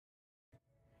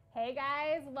Hey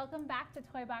guys, welcome back to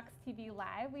Toybox TV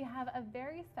Live. We have a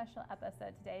very special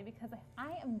episode today because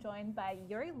I am joined by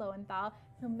Yuri Lowenthal,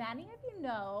 who many of you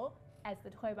know as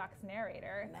the Toybox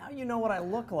narrator. Now you know what I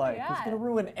look like. Yeah. It's going to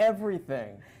ruin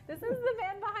everything. This is the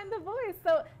man behind the voice.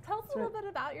 So tell us a little bit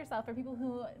about yourself for people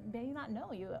who may not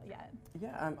know you yet.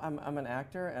 Yeah, I'm an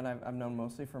actor, and I'm known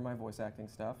mostly for my voice acting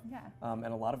stuff. Yeah. And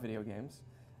a lot of video games.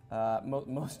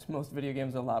 Most video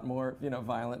games are a lot more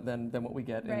violent than what we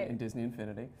get in Disney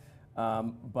Infinity.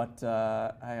 But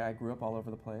I grew up all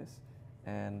over the place,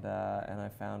 and I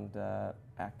found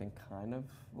acting kind of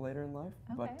later in life.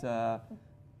 Okay.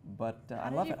 But I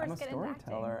love it. I'm a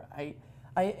storyteller.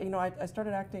 I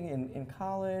started acting in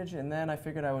college, and then I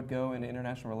figured I would go into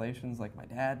international relations like my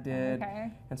dad did. Okay.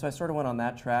 And so I sort of went on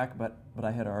that track, but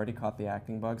I had already caught the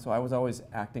acting bug, so I was always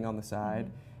acting on the side.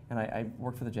 Mm-hmm. And I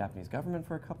worked for the Japanese government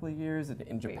for a couple of years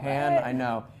in Japan. Wait, I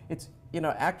know. It's,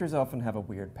 actors often have a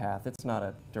weird path. It's not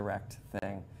a direct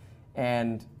thing.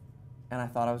 And I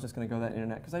thought I was just going to go that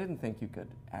internet because I didn't think you could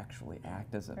actually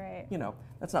act as a,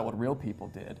 that's not what real people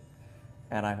did.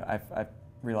 And I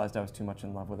realized I was too much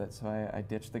in love with it, so I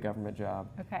ditched the government job.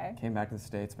 Okay. Came back to the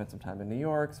States, spent some time in New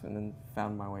York, and then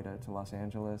found my way to Los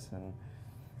Angeles, and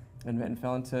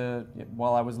fell into,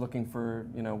 while I was looking for,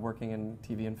 working in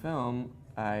TV and film,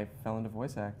 I fell into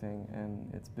voice acting,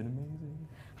 and it's been amazing.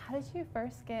 How did you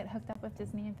first get hooked up with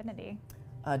Disney Infinity?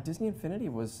 Disney Infinity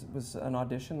was an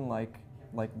audition like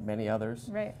many others.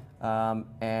 Right.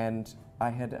 And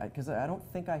because I don't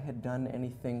think I had done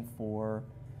anything for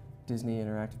Disney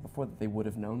Interactive before that they would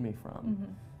have known me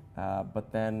from. Mm-hmm.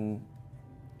 But then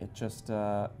it just,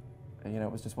 it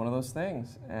was just one of those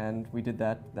things, and we did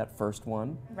that first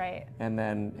one. Right. And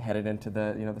then headed into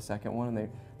the second one, and they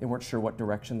weren't sure what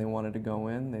direction they wanted to go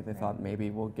in. They thought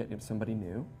maybe we'll get somebody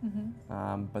new.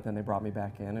 Mm-hmm. But then they brought me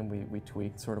back in, and we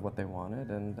tweaked sort of what they wanted,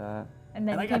 and I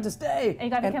got to stay. And you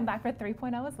got to come back for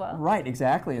 3.0 as well. Right,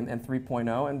 exactly, and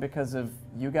 3.0, and because of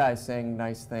you guys saying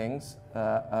nice things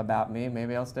about me,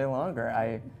 maybe I'll stay longer.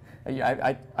 I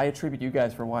attribute you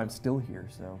guys for why I'm still here,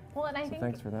 so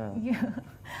thanks for that.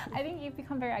 I think you've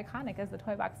become very iconic as the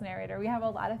Toy Box narrator. We have a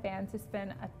lot of fans who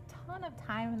spend a ton of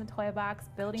time in the Toy Box,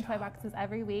 building toy boxes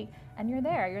every week, and you're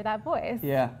there. You're that voice.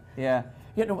 Yeah.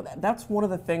 That's one of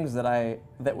the things that I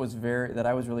was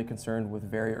really concerned with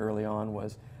very early on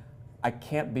was I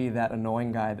can't be that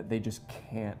annoying guy that they just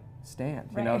can't stand.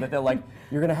 That they're like,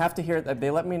 you're gonna have to hear it.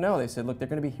 They let me know. They said, look, they're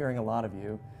gonna be hearing a lot of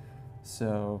you,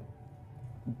 so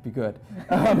be good.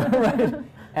 Right.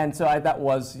 And so I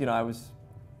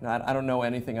don't know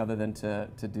anything other than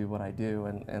to do what I do,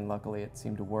 and luckily it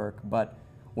seemed to work. But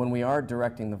when we are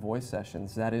directing the voice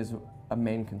sessions, that is a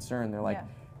main concern. They're like,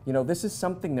 this is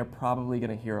something they're probably going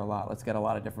to hear a lot. Let's get a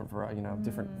lot of different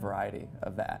variety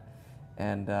of that.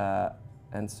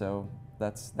 And so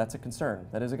that's a concern.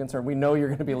 That is a concern. We know you're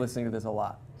going to be listening to this a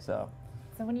lot. So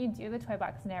when you do the Toy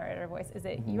Box narrator voice, is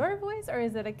it your voice or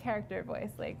is it a character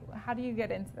voice? Like, how do you get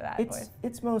into that voice?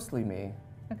 It's mostly me.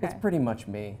 Okay. It's pretty much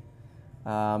me.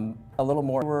 A little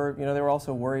more, they were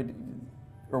also worried,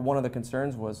 or one of the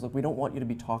concerns was, look, we don't want you to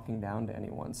be talking down to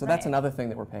anyone. So that's another thing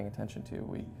that we're paying attention to.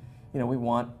 We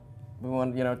want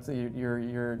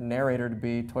your narrator to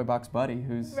be Toy Box Buddy,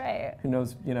 who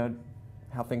knows,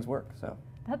 how things work. So.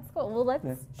 That's cool. Well,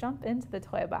 let's jump into the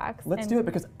Toy Box. Let's do it,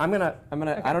 because I'm gonna.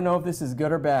 Okay. I don't know if this is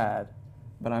good or bad,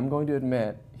 but I'm going to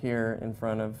admit here in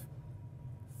front of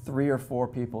 3 or 4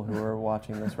 people who are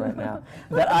watching this right now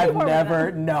that I've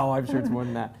never. No, I'm sure it's more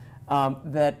than that.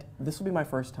 That this will be my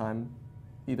first time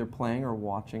either playing or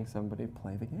watching somebody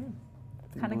play the game.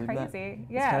 It's kind of crazy.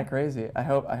 Yeah. It's kind of crazy. I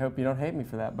hope you don't hate me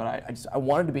for that, but I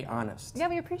wanted to be honest. Yeah,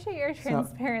 we appreciate your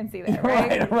transparency there,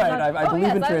 right? Right. I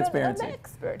believe in transparency. I'm an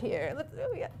expert here. Let's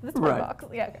Toy Box.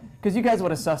 Yeah. Okay. Because you guys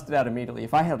would have sussed it out immediately.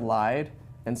 If I had lied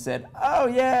and said, "Oh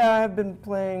yeah, I've been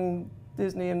playing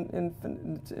Disney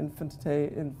Infinity,"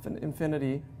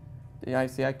 yeah, I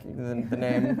see the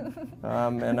name,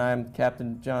 and I'm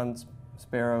Captain John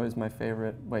Sparrow is my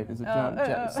favorite. Wait, is it John?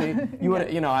 See, you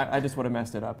would, I just would have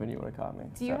messed it up, and you would have caught me.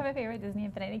 Do you have a favorite Disney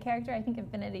Infinity character? I think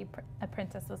Infinity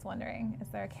Apprentice was wondering, is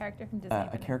there a character from Disney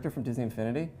Infinity? A character from Disney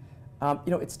Infinity?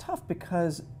 It's tough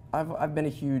because I've been a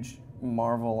huge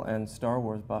Marvel and Star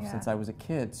Wars buff since I was a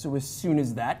kid. So as soon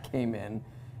as that came in,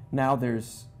 now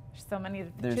there's so many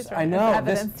to choose from. I know.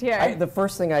 Evidence here. The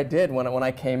first thing I did when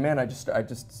I came in, I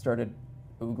just started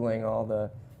Googling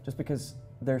all just because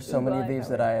there's so many of these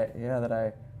that I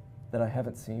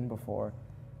haven't seen before.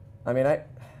 I mean,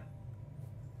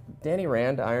 Danny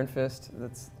Rand, Iron Fist.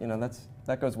 That's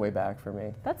That goes way back for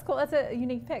me. That's cool. That's a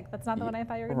unique pick. That's not the one I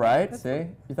thought you were going to Right? pick. See?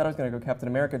 Cool. You thought I was going to go Captain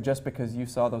America just because you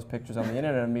saw those pictures on the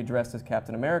internet of me dressed as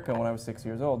Captain America when I was 6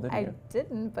 years old, didn't you? I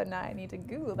didn't, but now I need to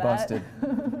Google that. Busted.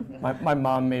 my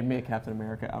mom made me a Captain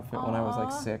America outfit when I was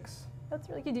like 6. That's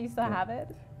really good. Do you still have it?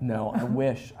 No, I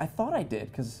wish. I thought I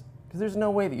did, because there's no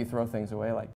way that you throw things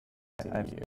away like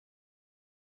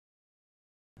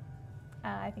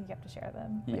I think you have to share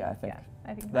them. Yeah,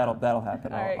 I think that'll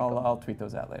happen. All right, I'll tweet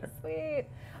those out later. Sweet.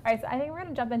 All right, so I think we're going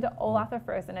to jump into Olaf the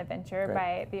Frozen Adventure Great.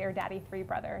 by the Erdadi three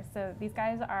brothers. So these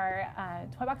guys are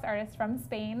toy box artists from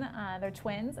Spain. They're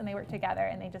twins, and they work together,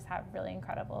 and they just have really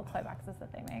incredible toy boxes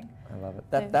that they make. I love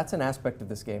it. That's an aspect of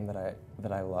this game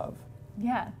that I love.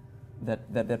 Yeah.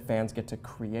 That fans get to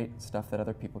create stuff that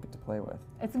other people get to play with.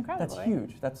 It's incredible. That's right?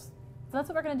 huge. So that's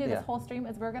what we're going to do this whole stream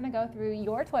is we're going to go through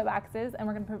your toy boxes and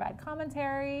we're going to provide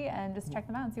commentary and just check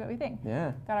them out and see what we think.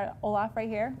 Yeah. Got our Olaf right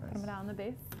here. Nice. Put him down on the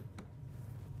base.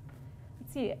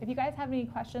 Let's see. If you guys have any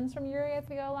questions from Yuri as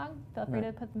we go along, feel free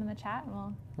to put them in the chat and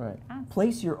we'll ask.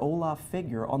 Place your Olaf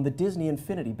figure on the Disney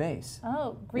Infinity base.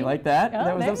 Oh, green. You like that?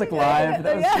 Oh, that was like go. live.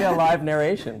 That was live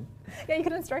narration. Yeah, you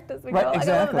can instruct us. Right.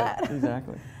 Exactly. I love that.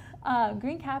 Exactly.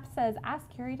 Green Cap says, ask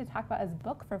Yuri to talk about his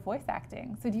book for voice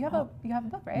acting. So do you have a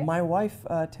book, right? My wife,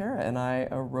 Tara, and I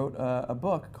wrote a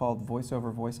book called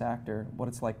Voiceover Voice Actor, What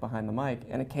It's Like Behind the Mic.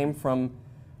 And it came from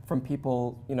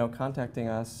people, contacting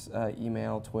us,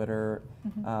 email, Twitter,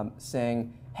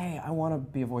 saying, hey, I want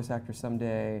to be a voice actor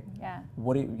someday. Yeah.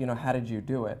 What do you, how did you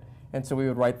do it? And so we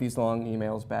would write these long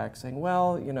emails back saying,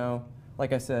 well,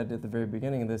 like I said at the very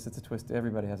beginning of this, it's a twist,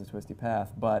 everybody has a twisty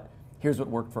path, but here's what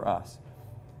worked for us.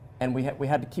 And we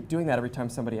had to keep doing that every time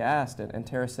somebody asked. And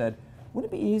Tara said,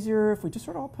 wouldn't it be easier if we just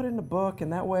sort of all put it in a book,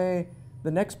 and that way the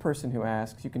next person who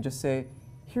asks, you can just say,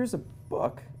 here's a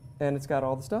book, and it's got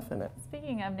all the stuff in it.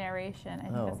 Speaking of narration, I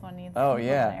think this one needs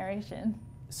narration.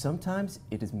 Sometimes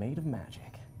it is made of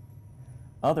magic.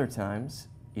 Other times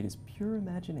it is pure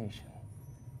imagination.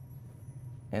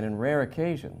 And in rare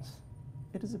occasions,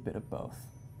 it is a bit of both.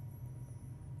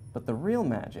 But the real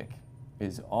magic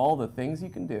is all the things you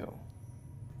can do.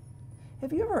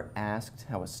 Have you ever asked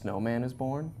how a snowman is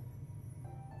born?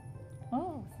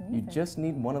 Oh, you just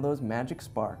need one of those magic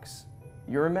sparks,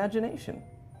 your imagination,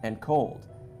 and cold.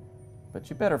 But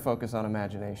you better focus on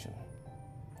imagination.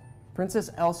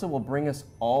 Princess Elsa will bring us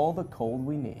all the cold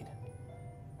we need.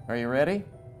 Are you ready?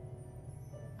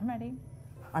 I'm ready.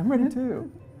 I'm ready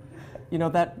too.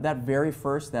 That very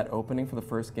first, that opening for the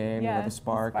first game, the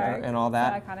spark and all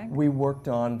that, so iconic. We worked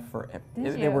on for,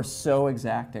 they were so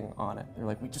exacting on it. They're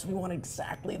like, we want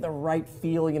exactly the right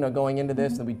feel, going into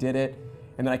this, and we did it.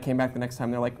 And then I came back the next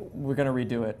time, they're like, we're gonna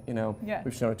redo it,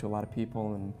 We've shown it to a lot of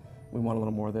people, and we want a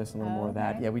little more of this, and a little more of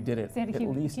that. Yeah, we did it so at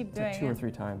least 2 or 3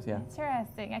 times, yeah.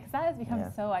 Interesting, because that has become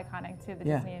so iconic to the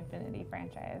Disney Infinity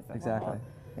franchise. Exactly.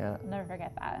 Yeah. I'll never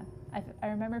forget that. I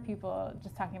remember people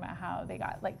just talking about how they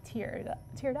got teared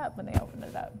up when they opened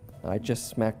it up. I just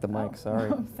smacked the mic,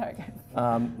 sorry. Sorry, guys.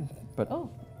 But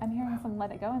I'm hearing some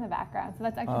Let It Go in the background. So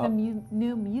that's actually the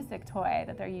new music toy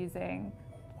that they're using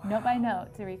note by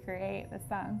note to recreate the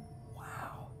song.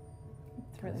 Wow.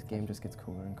 It's really this game just gets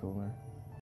cooler and cooler.